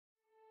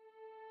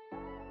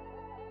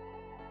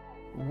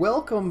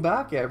Welcome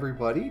back,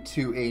 everybody,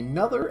 to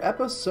another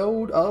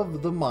episode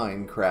of the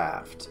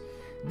Minecraft.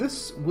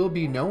 This will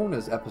be known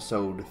as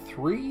episode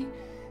 3,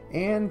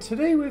 and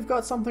today we've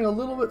got something a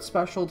little bit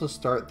special to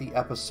start the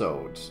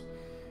episode.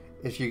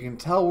 If you can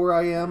tell where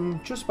I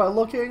am just by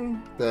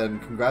looking, then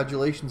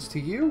congratulations to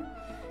you.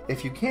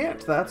 If you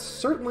can't, that's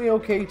certainly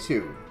okay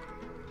too.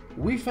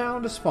 We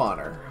found a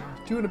spawner,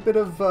 doing a bit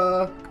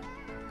of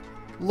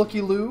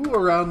looky-loo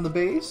around the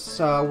base.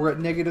 We're at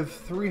negative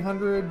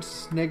 300,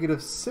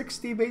 negative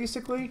 60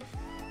 basically,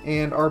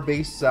 and our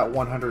base is at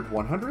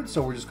 100,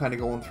 so we're just kind of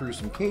going through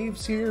some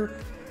caves here,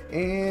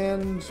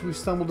 and we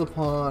stumbled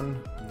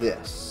upon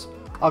this.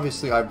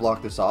 Obviously I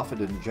blocked this off, it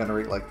didn't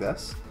generate like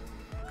this.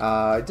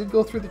 I did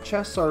go through the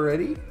chests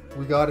already.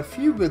 We got a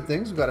few good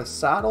things. We got a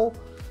saddle,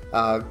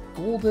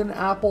 golden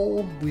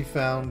apple, we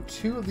found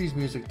 2 of these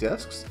music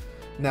discs.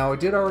 Now, I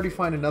did already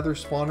find another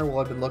spawner while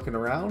I've been looking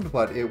around,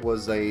 but it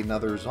was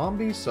another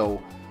zombie,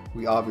 so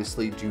we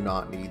obviously do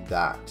not need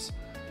that.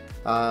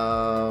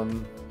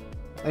 And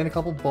a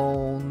couple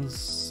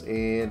bones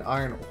and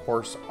iron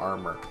horse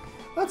armor.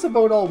 That's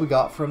about all we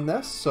got from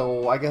this,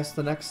 so I guess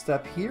the next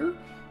step here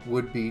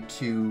would be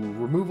to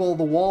remove all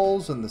the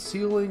walls and the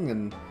ceiling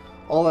and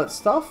all that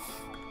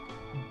stuff.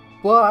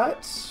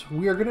 But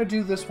we are going to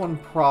do this one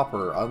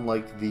proper,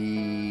 unlike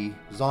the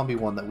zombie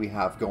one that we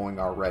have going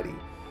already.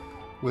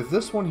 With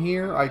this one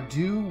here, I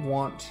do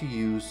want to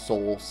use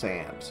soul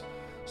sand.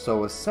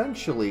 So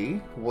essentially,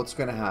 what's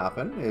going to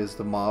happen is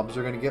the mobs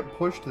are going to get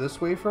pushed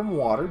this way from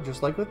water,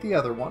 just like with the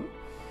other one.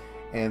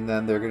 And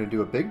then they're going to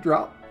do a big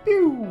drop,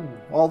 pew,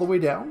 all the way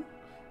down.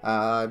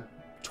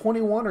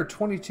 21 or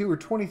 22 or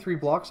 23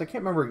 blocks, I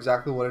can't remember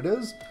exactly what it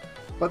is.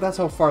 But that's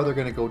how far they're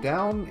going to go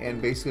down,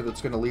 and basically it's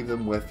going to leave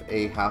them with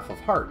a half of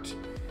heart.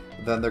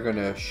 Then they're going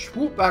to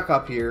swoop back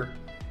up here,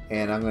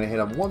 and I'm going to hit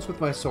them once with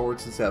my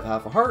sword since they have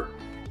half a heart.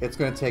 It's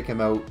going to take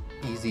him out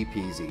easy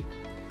peasy.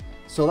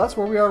 So that's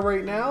where we are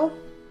right now.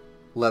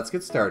 Let's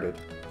get started.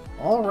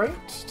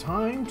 Alright,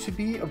 time to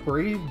be a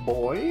brave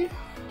boy.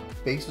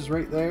 Base is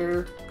right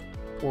there.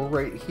 We're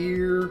right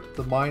here.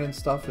 The mine and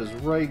stuff is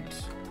right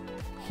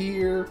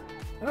here.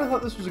 And I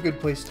thought this was a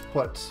good place to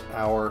put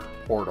our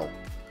portal.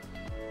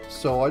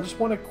 So I just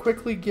want to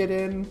quickly get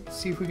in,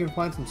 see if we can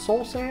find some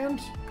soul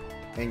sand,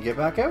 and get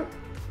back out.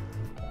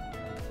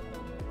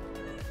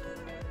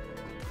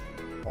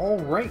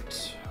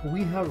 Alright,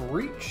 we have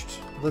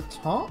reached the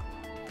top.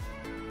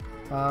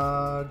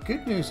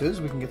 Good news is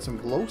we can get some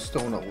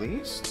glowstone at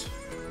least.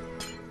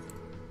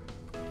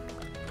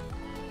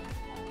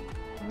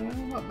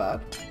 Not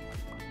bad.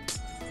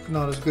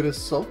 Not as good as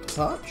Silk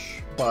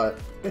Touch, but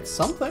it's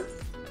something.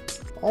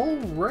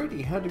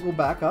 Alrighty, had to go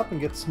back up and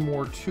get some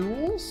more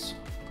tools.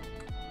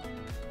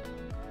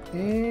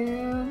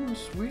 And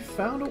we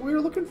found what we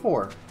were looking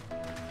for.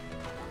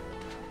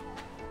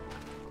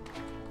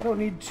 I don't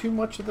need too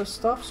much of this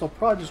stuff, so I'll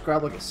probably just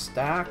grab like a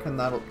stack and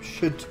that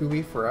should do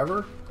me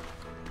forever.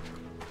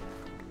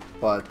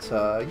 But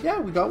yeah,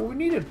 we got what we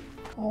needed.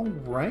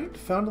 Alright,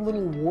 found a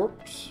little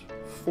warped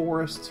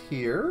forest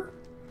here.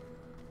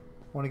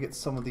 Want to get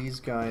some of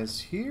these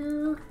guys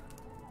here.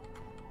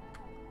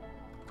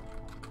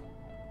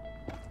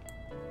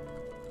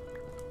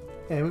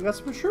 And we got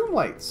some mushroom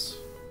lights.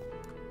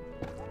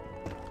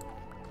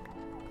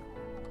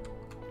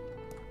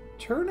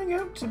 Turning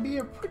out to be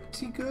a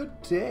pretty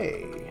good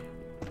day.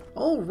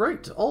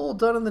 Alright, all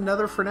done in the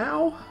nether for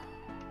now.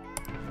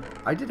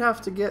 I did have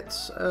to get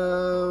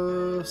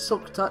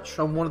Silk Touch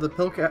on one of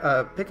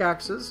the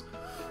pickaxes,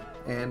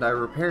 and I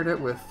repaired it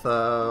with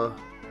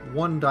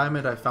 1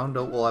 diamond I found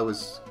out while I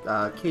was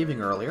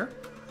caving earlier.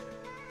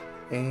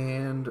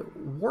 And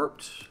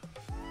warped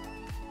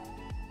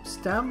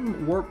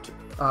stem, warped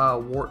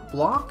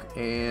block,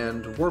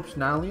 and warped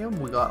nylium.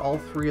 We got all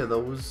 3 of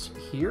those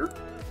here.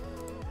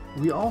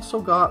 We also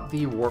got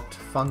the warped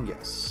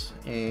fungus,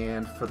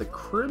 and for the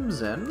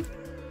crimson,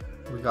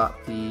 we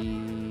got the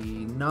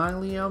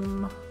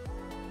nylium.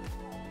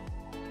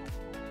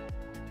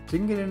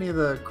 Didn't get any of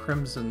the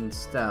crimson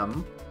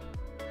stem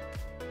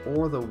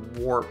or the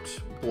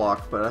warped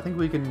block, but I think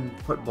we can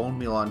put bone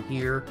meal on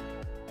here,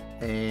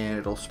 and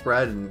it'll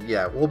spread, and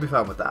yeah, we'll be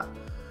fine with that.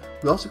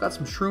 We also got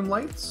some shroom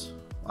lights,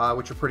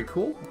 which are pretty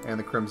cool, and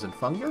the crimson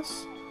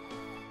fungus,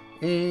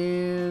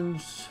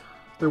 and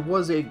there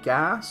was a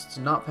ghast,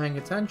 not paying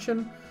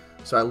attention,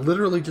 so I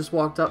literally just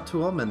walked up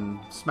to him and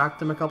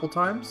smacked him a couple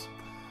times.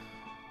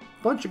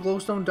 Bunch of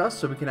glowstone dust,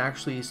 so we can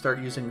actually start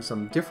using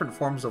some different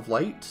forms of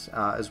light,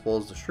 as well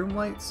as the shroom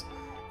lights,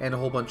 and a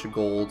whole bunch of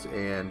gold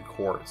and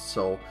quartz.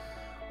 So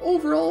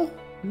overall,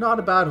 not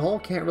a bad haul,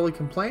 can't really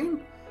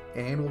complain,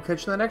 and we'll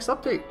catch you in the next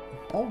update.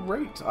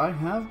 Alright, I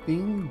have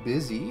been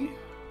busy.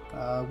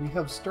 We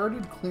have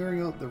started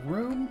clearing out the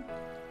room.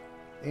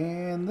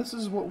 And this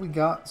is what we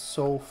got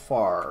so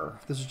far.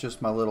 This is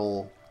just my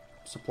little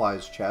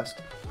supplies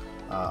chest.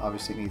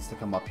 Obviously it needs to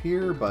come up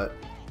here, but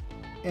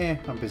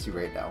I'm busy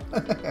right now.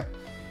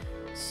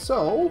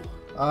 So,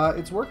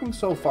 it's working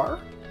so far.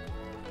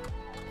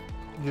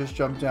 Just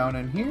jump down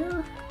in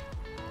here,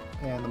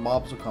 and the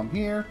mobs will come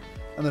here.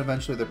 And then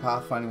eventually their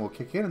pathfinding will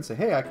kick in and say,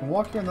 hey, I can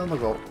walk here, and then they'll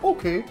go,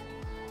 okay.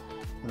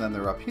 And then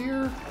they're up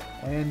here,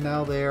 and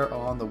now they're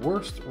on the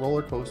worst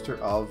roller coaster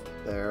of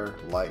their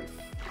life.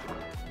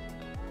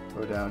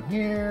 Go down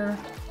here,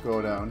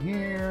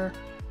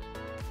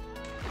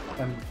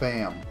 and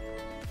bam.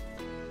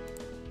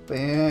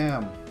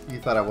 Bam. You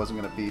thought I wasn't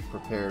going to be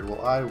prepared.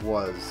 Well, I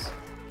was.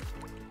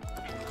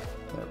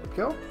 There we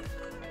go.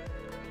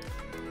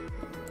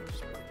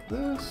 Just like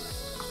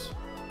this.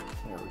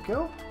 There we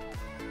go.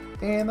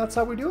 And that's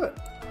how we do it.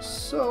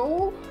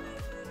 So,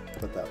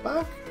 put that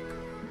back.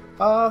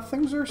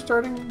 Things are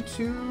starting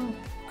to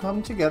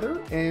come together,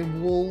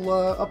 and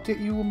we'll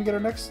update you when we get our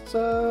next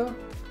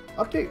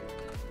update.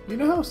 You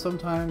know how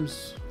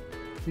sometimes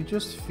you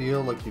just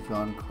feel like you've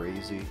gone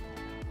crazy?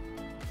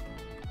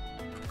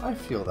 I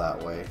feel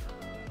that way.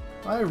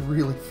 I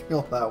really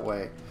feel that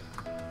way.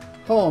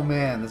 Oh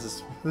man,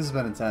 this has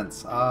been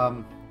intense.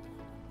 Dug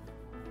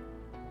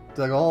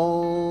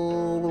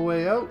all the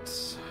way out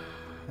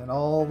and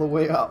all the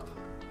way up.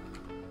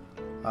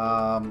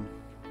 I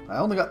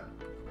only got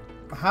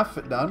half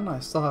of it done. I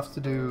still have to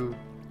do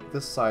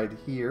this side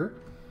here.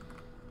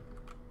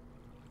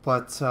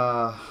 But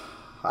I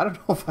don't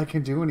know if I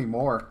can do any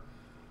more.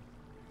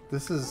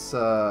 This is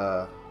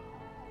I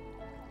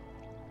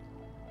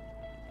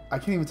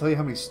can't even tell you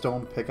how many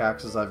stone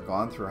pickaxes I've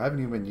gone through. I haven't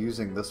even been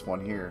using this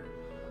one here.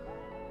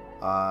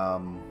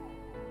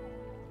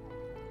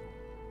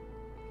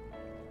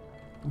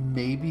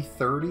 Maybe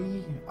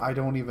 30? I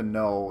don't even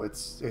know.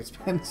 It's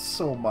been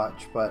so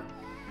much, but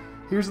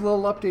here's a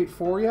little update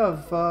for you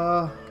of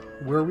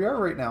where we are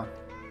right now.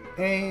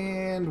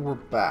 And we're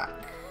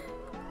back.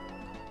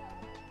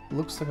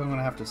 Looks like I'm going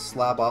to have to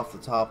slab off the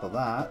top of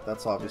that.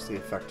 That's obviously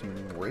affecting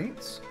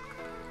rates.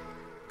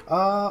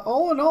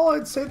 All in all,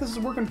 I'd say this is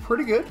working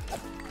pretty good.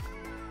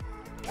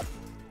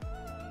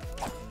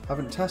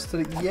 Haven't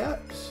tested it yet,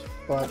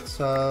 but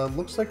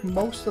looks like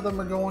most of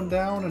them are going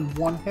down in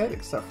one hit,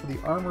 except for the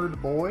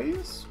armored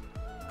boys.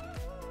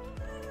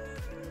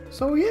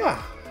 So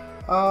yeah,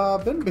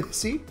 been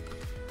busy.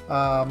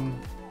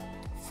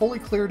 Fully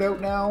cleared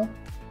out now.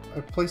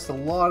 I've placed a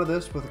lot of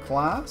this with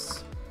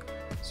glass,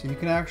 so you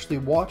can actually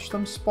watch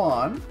them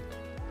spawn.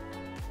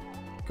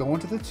 Go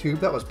into the tube.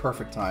 That was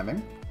perfect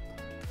timing.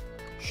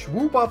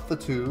 Swoop up the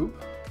tube.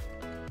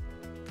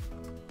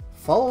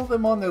 Follow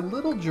them on their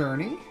little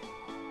journey.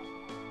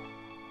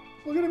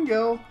 Look at him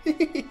go.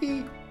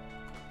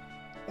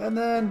 And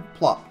then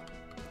plop.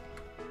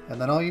 And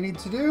then all you need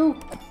to do,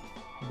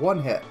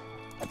 one hit.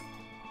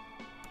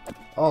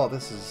 Oh,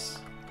 this is...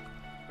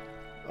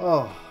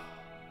 Oh.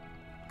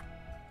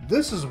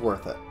 This is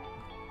worth it.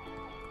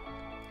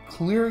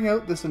 Clearing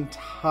out this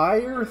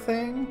entire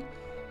thing,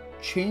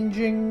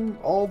 changing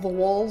all the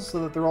walls so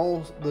that they're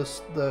all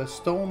the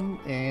stone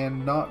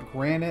and not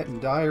granite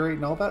and diorite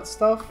and all that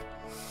stuff.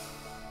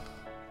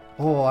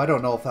 Oh, I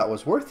don't know if that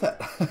was worth it.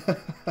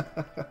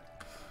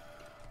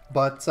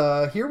 But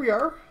here we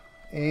are,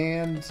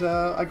 and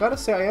I gotta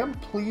say I am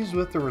pleased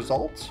with the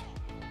result.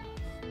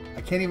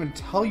 I can't even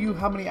tell you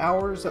how many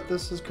hours that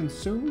this has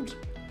consumed,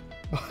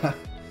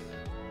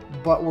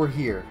 but we're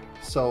here.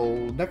 So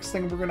next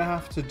thing we're gonna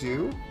have to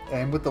do,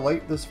 and with the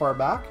light this far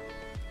back,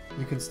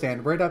 you can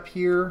stand right up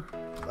here.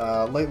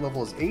 Light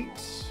level is 8,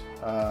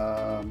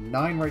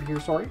 9 right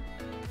here, sorry.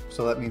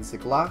 So that means the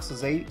glass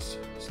is 8,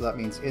 so that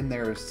means in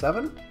there is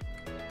 7.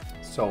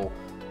 So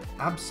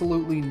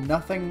absolutely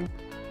nothing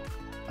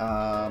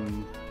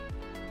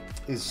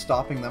is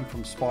stopping them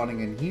from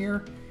spawning in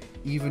here.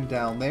 Even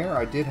down there,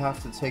 I did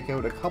have to take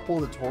out a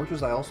couple of the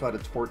torches. I also had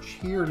a torch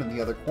here and in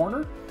the other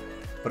corner,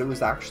 but it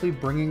was actually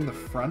bringing the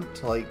front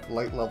to like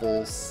light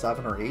level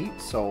 7 or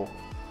 8. So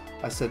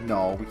I said,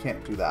 no, we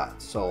can't do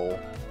that. So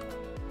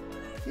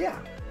yeah,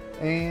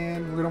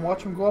 and we're gonna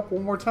watch him go up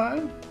one more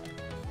time.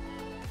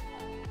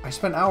 I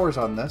spent hours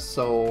on this,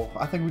 so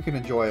I think we can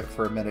enjoy it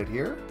for a minute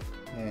here.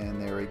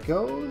 And there he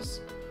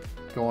goes,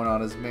 going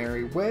on his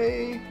merry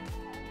way,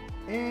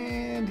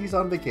 and he's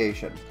on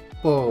vacation.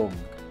 Boom.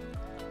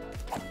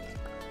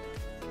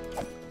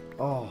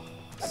 Oh,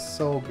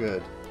 so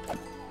good.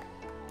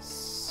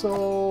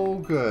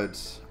 So good.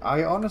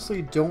 I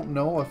honestly don't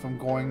know if I'm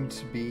going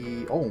to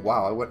be... Oh,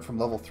 wow, I went from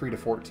level 3 to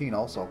 14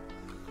 also.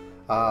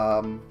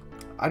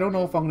 I don't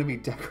know if I'm going to be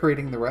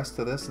decorating the rest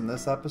of this in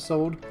this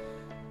episode.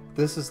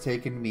 This has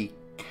taken me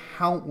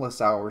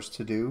countless hours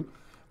to do,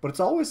 but it's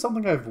always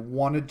something I've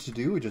wanted to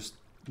do, just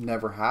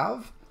never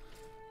have.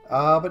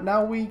 But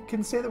now we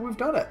can say that we've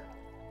done it.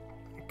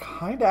 I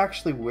kind of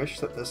actually wish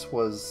that this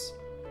was,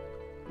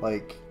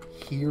 like,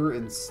 here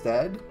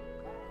instead.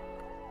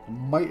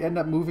 Might end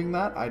up moving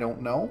that, I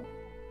don't know.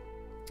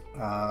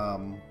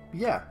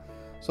 Yeah,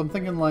 so I'm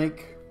thinking,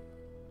 like,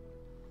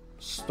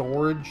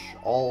 storage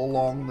all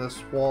along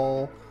this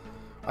wall.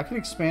 I can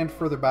expand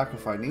further back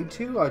if I need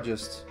to. I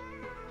just...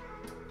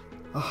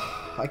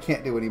 I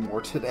can't do any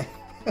more today.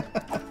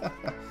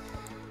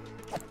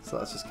 So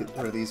let's just get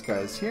rid of these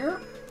guys here.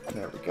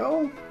 There we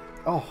go.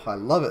 Oh, I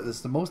love it. This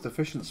is the most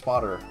efficient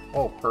spotter.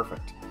 Oh,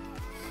 perfect.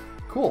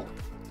 Cool.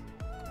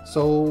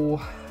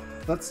 So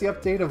that's the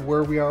update of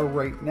where we are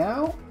right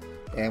now,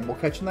 and we'll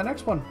catch you in the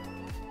next one.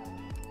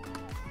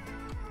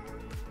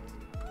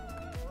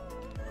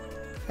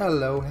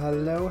 Hello,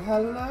 hello,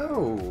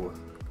 hello.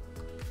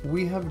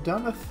 We have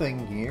done a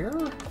thing here.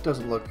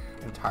 Doesn't look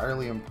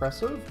entirely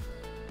impressive.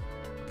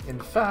 In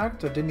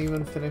fact, I didn't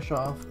even finish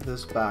off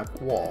this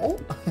back wall.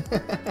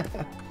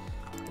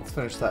 Let's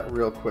finish that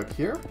real quick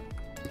here.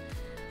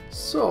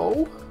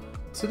 So,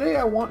 today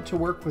I want to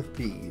work with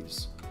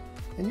bees.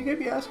 And you could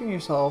be asking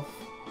yourself,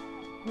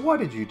 why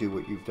did you do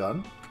what you've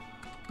done?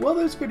 Well,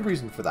 there's good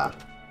reason for that.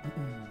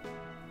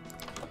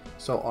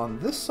 So on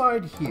this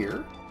side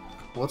here,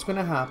 what's going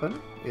to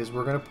happen is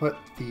we're going to put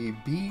the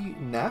bee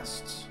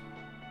nests,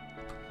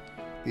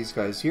 these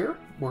guys here,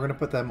 we're going to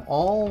put them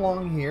all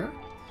along here.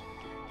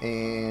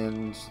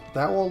 And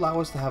that will allow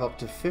us to have up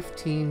to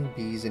 15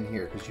 bees in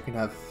here, because you can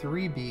have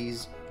 3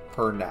 bees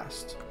per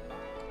nest.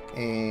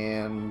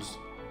 And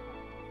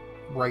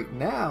right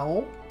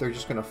now, they're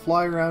just going to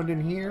fly around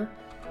in here.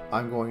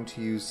 I'm going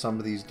to use some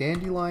of these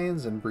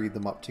dandelions and breed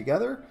them up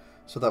together,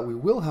 so that we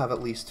will have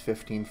at least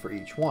 15 for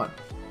each one.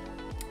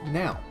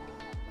 Now,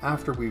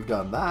 after we've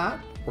done that,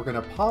 we're going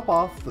to pop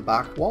off the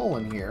back wall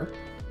in here,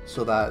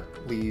 so that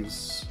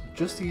leaves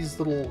just these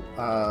little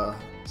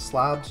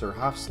slabs or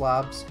half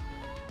slabs.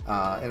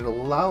 And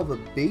it'll allow the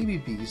baby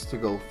bees to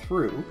go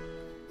through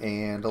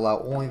and allow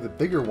only the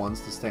bigger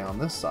ones to stay on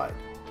this side.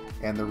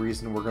 And the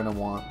reason we're going to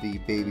want the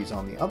babies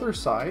on the other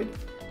side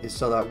is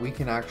so that we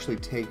can actually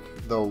take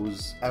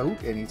those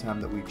out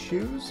anytime that we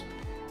choose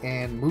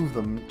and move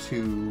them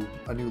to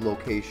a new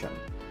location.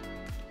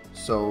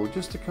 So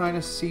just to kind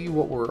of see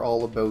what we're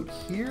all about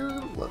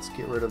here, let's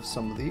get rid of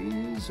some of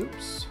these.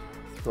 Oops,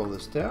 throw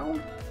this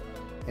down.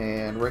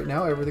 And right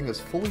now everything is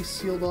fully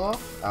sealed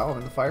off. Ow, I'm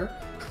in the fire.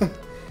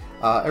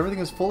 Everything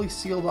is fully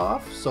sealed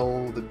off,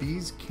 so the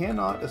bees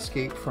cannot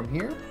escape from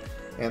here.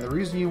 And the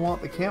reason you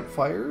want the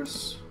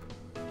campfires...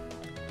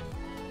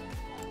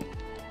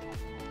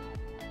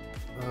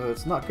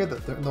 it's not good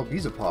that no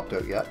bees have popped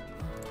out yet.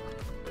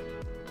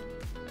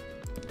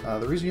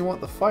 The reason you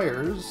want the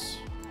fires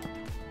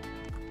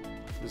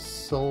is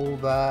so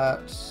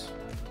that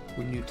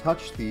when you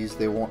touch these,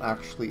 they won't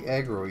actually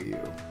aggro you.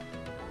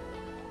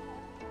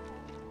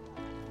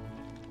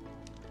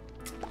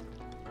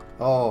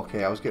 Oh,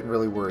 okay, I was getting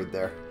really worried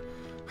there.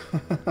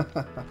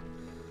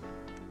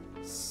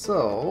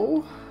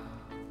 So,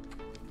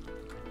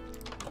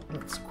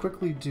 let's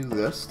quickly do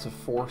this to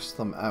force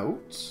them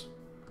out.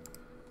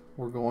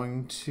 We're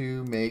going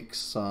to make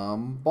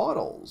some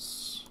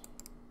bottles.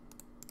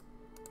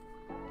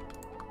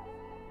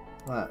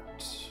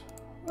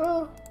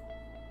 Well,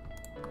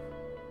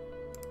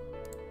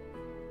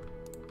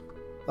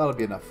 that'll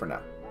be enough for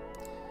now.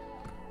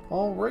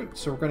 Alright,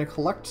 so we're going to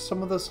collect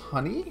some of this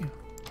honey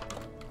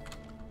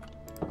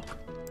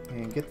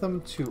and get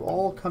them to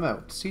all come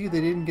out. See,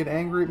 they didn't get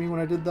angry at me when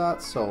I did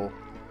that, so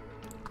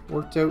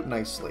worked out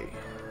nicely.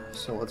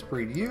 So let's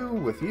breed you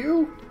with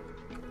you.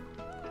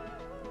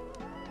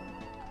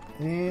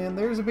 And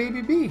there's a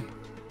baby bee.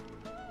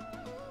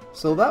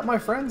 So that, my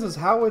friends, is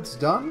how it's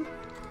done.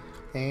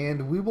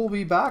 And we will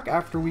be back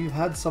after we've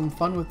had some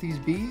fun with these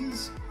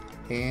bees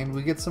and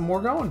we get some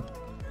more going.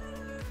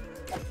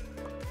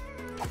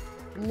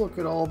 Look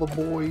at all the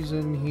boys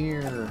in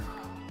here.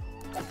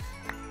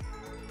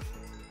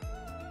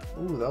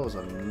 Ooh, that was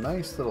a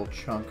nice little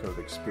chunk of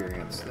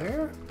experience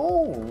there.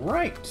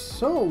 Alright,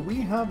 so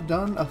we have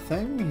done a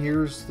thing.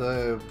 Here's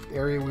the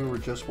area we were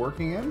just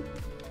working in.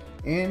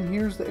 And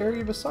here's the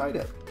area beside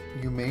it.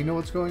 You may know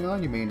what's going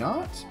on, you may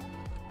not.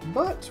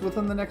 But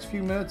within the next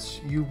few minutes,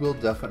 you will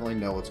definitely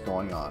know what's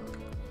going on.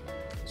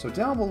 So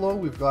down below,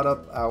 we've got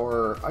up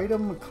our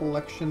item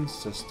collection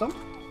system.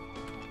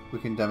 We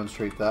can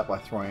demonstrate that by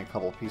throwing a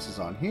couple pieces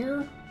on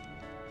here.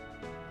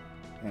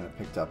 And it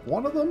picked up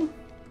one of them.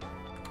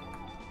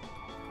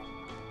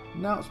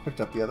 Now it's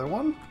picked up the other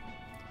one.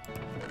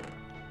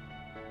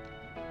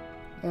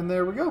 And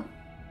there we go.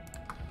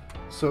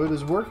 So it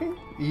is working,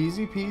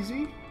 easy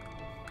peasy.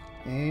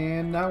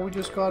 And now we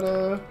just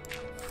gotta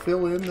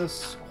fill in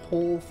this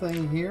whole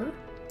thing here.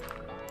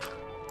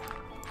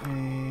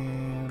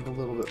 And a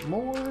little bit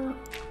more.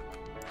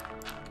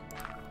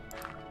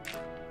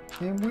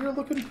 And we're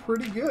looking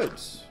pretty good.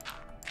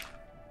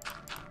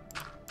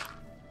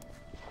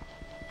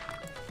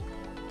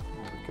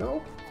 There we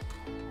go.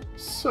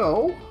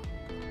 So,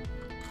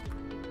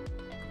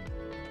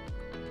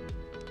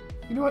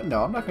 you know what?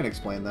 No, I'm not going to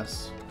explain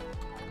this.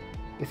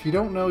 If you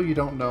don't know, you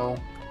don't know.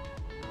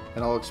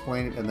 And I'll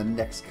explain it in the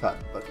next cut.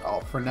 But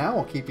for now,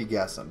 I'll keep you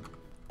guessing.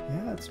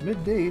 Yeah, it's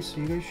midday, so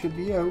you guys should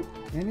be out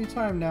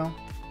anytime now.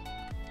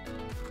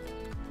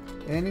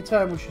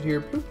 Anytime we should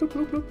hear bloop, bloop,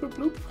 bloop, bloop, bloop,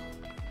 bloop.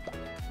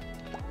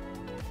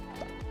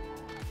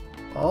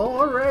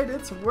 Alright,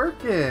 it's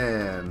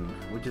working!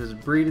 We just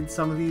breeded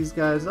some of these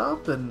guys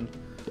up, and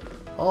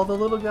all the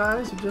little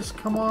guys have just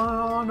come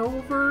on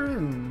over,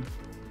 and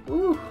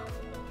woo!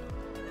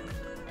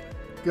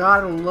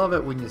 Gotta love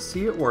it when you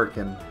see it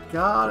working.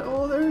 God,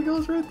 oh, there he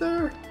goes right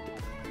there!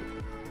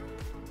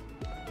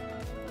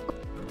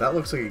 That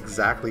looks like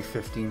exactly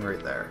 15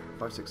 right there.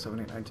 5, 6,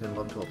 7, 8, 9, 10,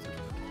 11, 12, 13.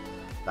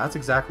 That's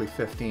exactly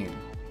 15.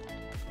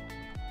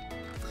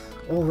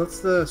 Oh, that's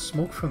the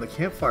smoke from the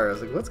campfire. I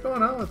was like, what's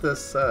going on with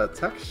this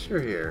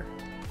texture here?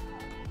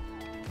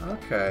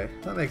 Okay,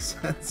 that makes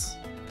sense.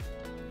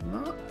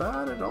 Not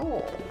bad at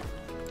all.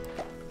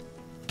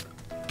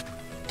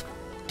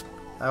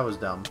 That was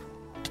dumb.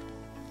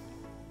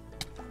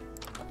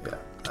 Yeah,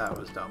 that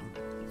was dumb.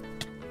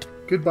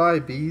 Goodbye,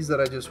 bees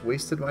that I just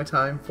wasted my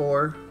time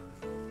for.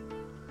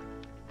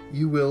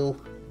 You will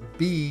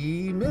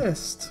be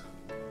missed.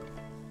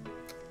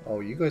 Oh,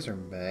 you guys are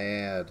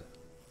mad.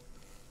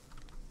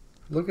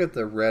 Look at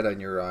the red on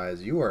your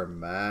eyes. You are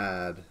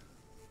mad.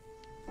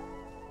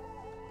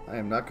 I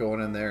am not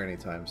going in there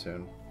anytime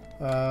soon.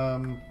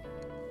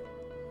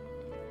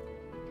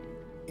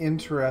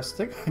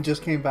 Interesting. I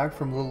just came back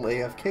from a little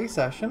AFK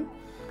session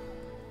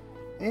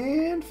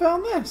and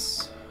found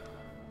this.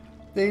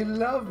 They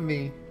love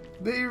me.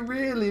 They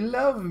really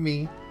love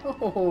me.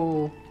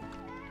 Oh,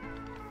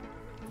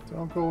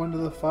 don't go into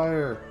the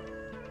fire.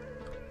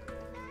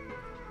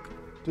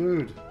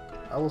 Dude,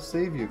 I will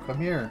save you. Come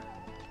here.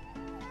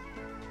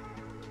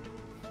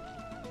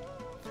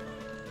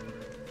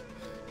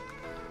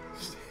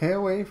 Stay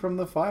away from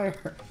the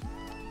fire.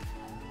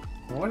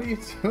 What are you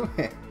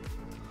doing?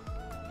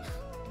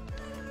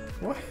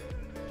 What?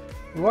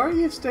 Why are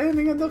you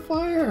standing in the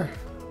fire?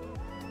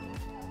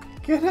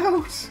 Get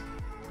out!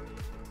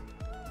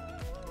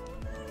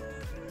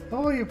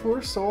 Oh, you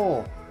poor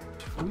soul.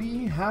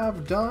 We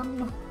have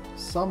done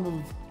some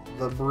of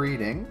the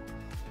breeding,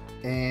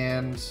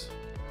 and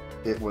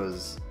it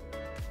was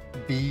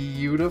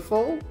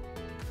beautiful.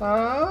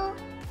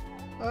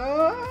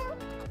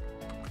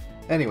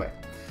 Anyway,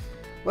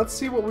 let's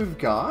see what we've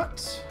got.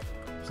 So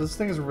this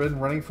thing has been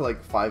running for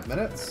like 5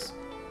 minutes.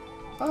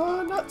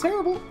 Not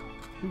terrible.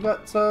 We've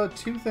got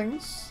 2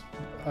 things.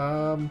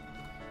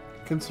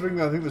 Considering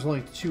that I think there's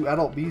only 2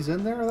 adult bees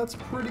in there, that's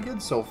pretty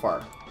good so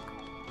far.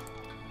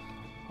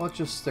 Let's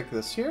just stick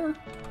this here.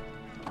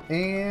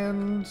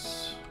 And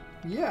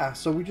yeah,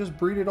 so we just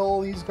breeded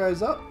all these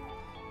guys up.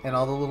 And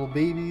all the little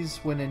babies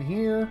went in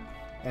here.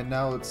 And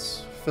now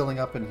it's filling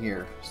up in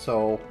here.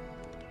 So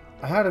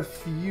I had a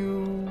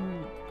few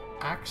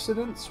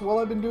accidents while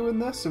I've been doing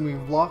this, and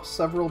we've lost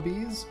several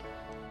bees.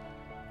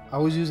 I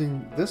was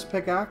using this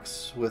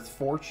pickaxe with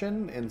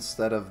Fortune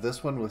instead of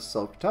this one with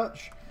Silk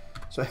Touch.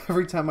 So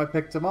every time I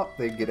picked them up,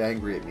 they'd get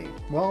angry at me.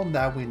 Well,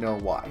 now we know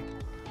why.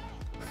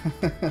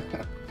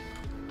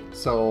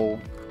 So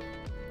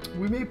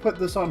we may put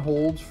this on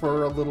hold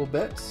for a little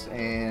bit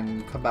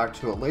and come back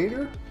to it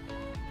later.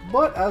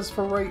 But as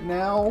for right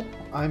now,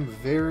 I'm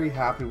very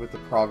happy with the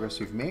progress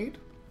we've made.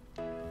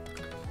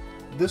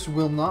 This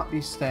will not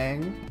be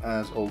staying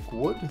as oak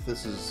wood.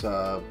 This is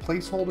a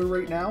placeholder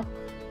right now.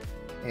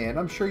 And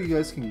I'm sure you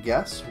guys can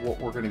guess what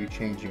we're going to be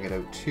changing it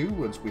out to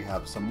once we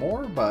have some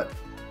more. But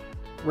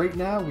right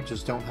now, we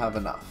just don't have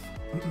enough.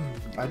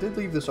 I did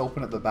leave this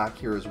open at the back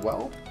here as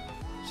well,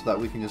 so that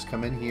we can just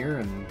come in here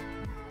and,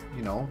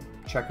 you know,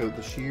 check out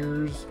the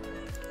shears,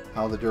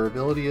 how the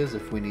durability is,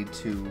 if we need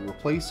to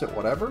replace it,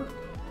 whatever.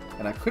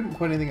 And I couldn't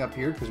put anything up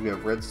here because we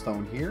have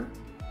redstone here.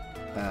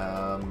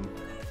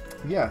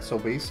 Yeah, so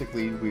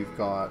basically we've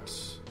got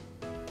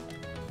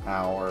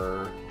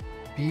our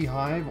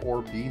beehive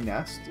or bee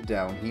nest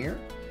down here.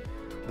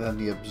 Then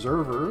the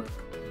observer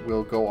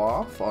will go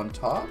off on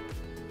top,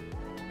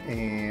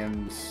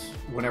 and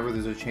whenever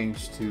there's a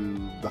change to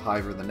the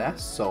hive or the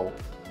nest, so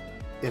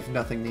if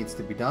nothing needs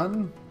to be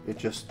done, it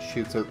just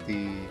shoots out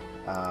the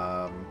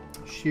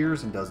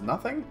shears and does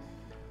nothing.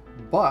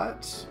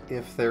 But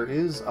if there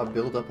is a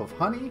buildup of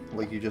honey,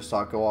 like you just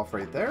saw it go off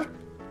right there,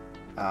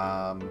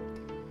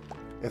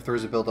 if there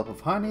is a buildup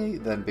of honey,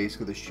 then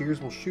basically the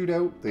shears will shoot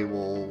out, they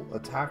will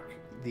attack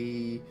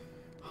the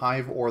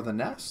hive or the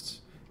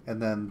nest,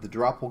 and then the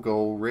drop will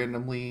go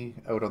randomly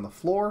out on the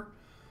floor,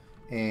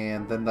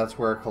 and then that's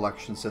where a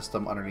collection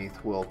system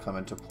underneath will come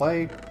into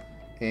play.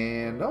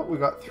 And oh, we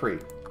got 3.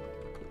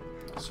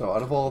 So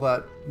out of all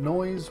that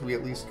noise, we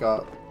at least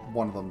got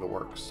one of them to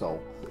work.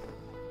 So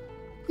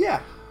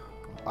yeah,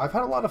 I've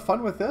had a lot of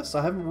fun with this.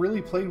 I haven't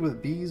really played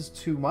with bees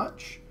too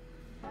much,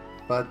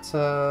 but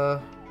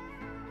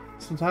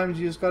sometimes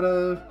you just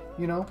gotta,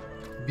 you know,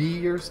 be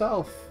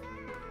yourself.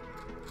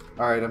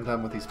 Alright, I'm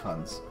done with these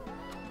puns.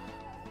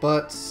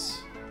 But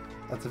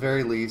at the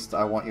very least,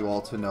 I want you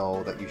all to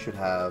know that you should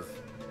have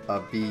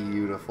a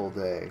beautiful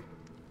day.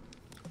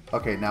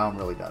 Okay, now I'm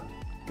really done.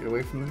 Get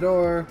away from the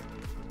door.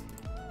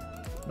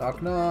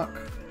 Knock, knock.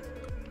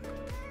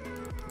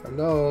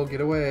 Hello,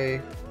 get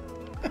away.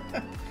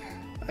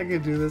 I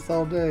could do this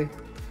all day.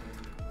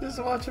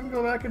 Just watch him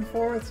go back and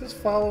forth, just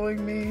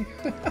following me.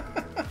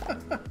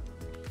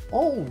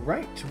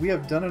 Alright, we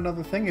have done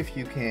another thing, if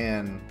you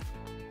can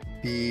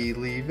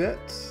believe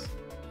it.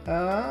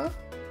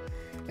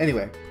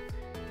 Anyway,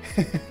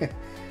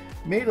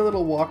 made a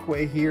little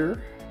walkway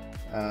here,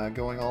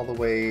 going all the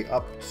way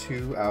up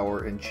to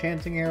our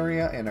enchanting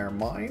area and our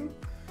mine.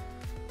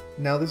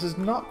 Now this is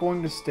not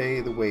going to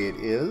stay the way it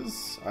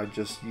is. I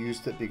just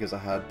used it because I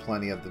had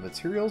plenty of the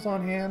materials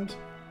on hand.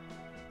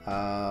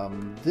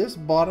 This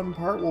bottom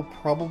part will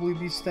probably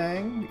be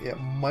staying. It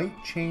might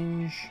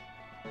change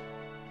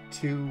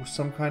to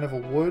some kind of a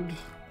wood.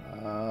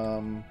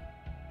 Probably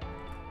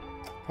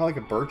like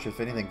a birch if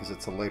anything, because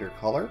it's a lighter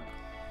color.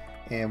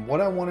 And what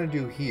I want to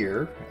do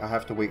here, I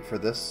have to wait for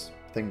this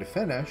thing to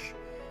finish,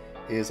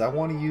 is I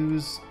want to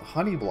use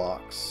honey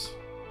blocks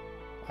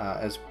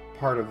as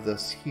part of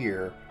this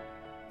here.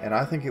 And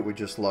I think it would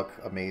just look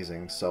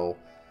amazing. So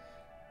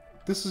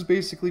this is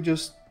basically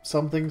just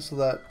something so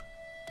that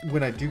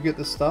when I do get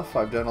this stuff,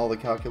 I've done all the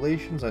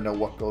calculations, I know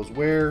what goes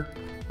where,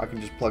 I can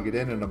just plug it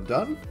in and I'm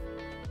done.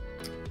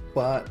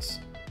 But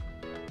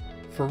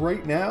for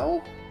right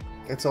now,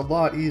 it's a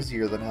lot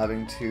easier than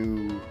having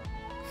to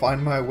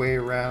find my way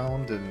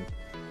around and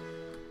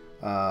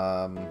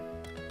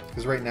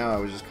because right now I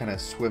was just kind of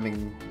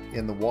swimming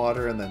in the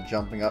water and then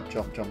jumping up,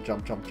 jump, jump,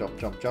 jump, jump, jump,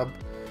 jump, jump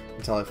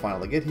until I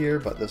finally get here,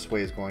 but this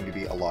way is going to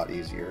be a lot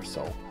easier.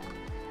 So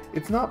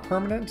it's not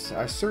permanent.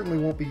 I certainly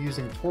won't be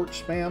using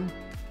torch spam,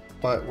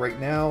 but right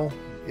now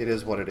it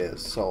is what it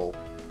is. So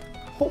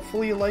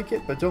hopefully you like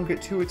it, but don't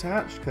get too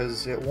attached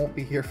because it won't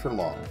be here for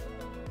long.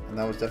 And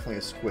that was definitely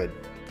a squid.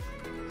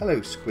 Hello,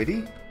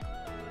 Squiddy.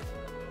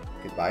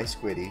 Goodbye,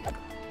 Squiddy.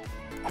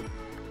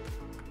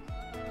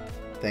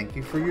 Thank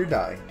you for your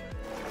dye.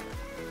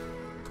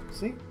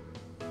 See?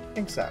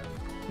 Ink sac.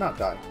 Not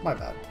dye. My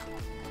bad.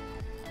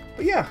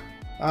 But yeah.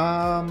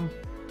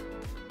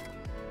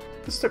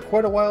 This took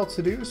quite a while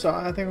to do, so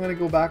I think I'm going to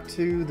go back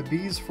to the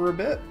bees for a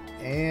bit,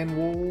 and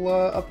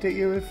we'll update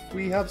you if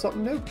we have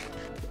something new.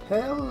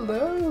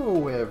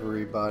 Hello,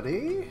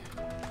 everybody.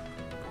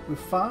 We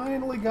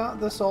finally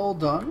got this all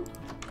done.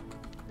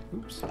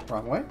 Oops,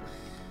 wrong way.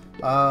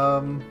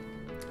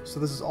 So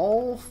this is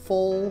all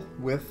full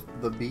with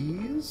the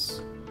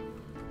bees.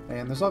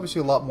 And there's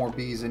obviously a lot more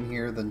bees in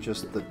here than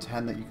just the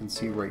 10 that you can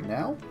see right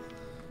now.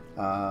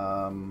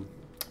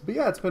 But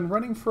yeah, it's been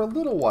running for a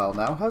little while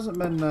now. Hasn't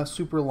been a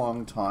super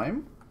long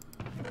time.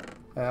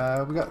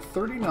 We got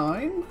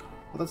 39. Well,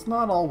 that's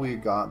not all we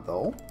got,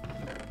 though.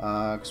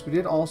 Because we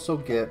did also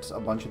get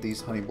a bunch of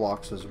these honey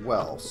blocks as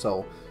well.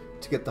 So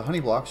to get the honey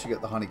blocks, you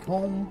get the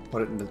honeycomb,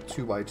 put it into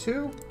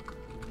 2x2,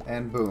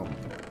 and boom.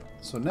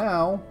 So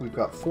now we've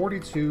got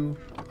 42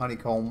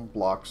 honeycomb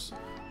blocks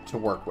to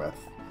work with.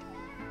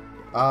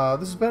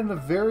 This has been a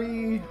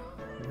very,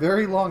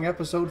 very long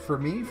episode for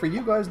me. For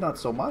you guys, not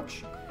so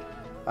much.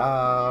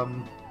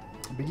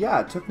 But yeah,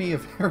 it took me a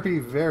very,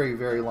 very,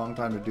 very long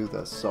time to do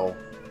this. So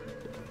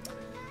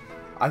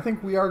I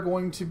think we are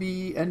going to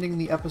be ending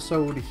the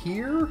episode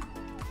here.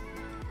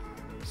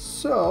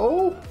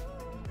 So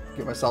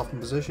get myself in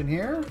position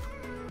here,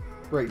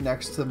 right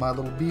next to my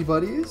little bee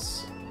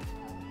buddies.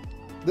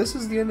 This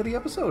is the end of the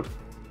episode.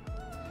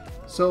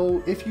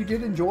 So if you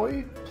did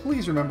enjoy,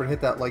 please remember to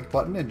hit that like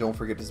button and don't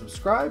forget to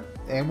subscribe,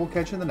 and we'll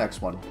catch you in the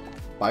next one.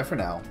 Bye for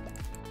now.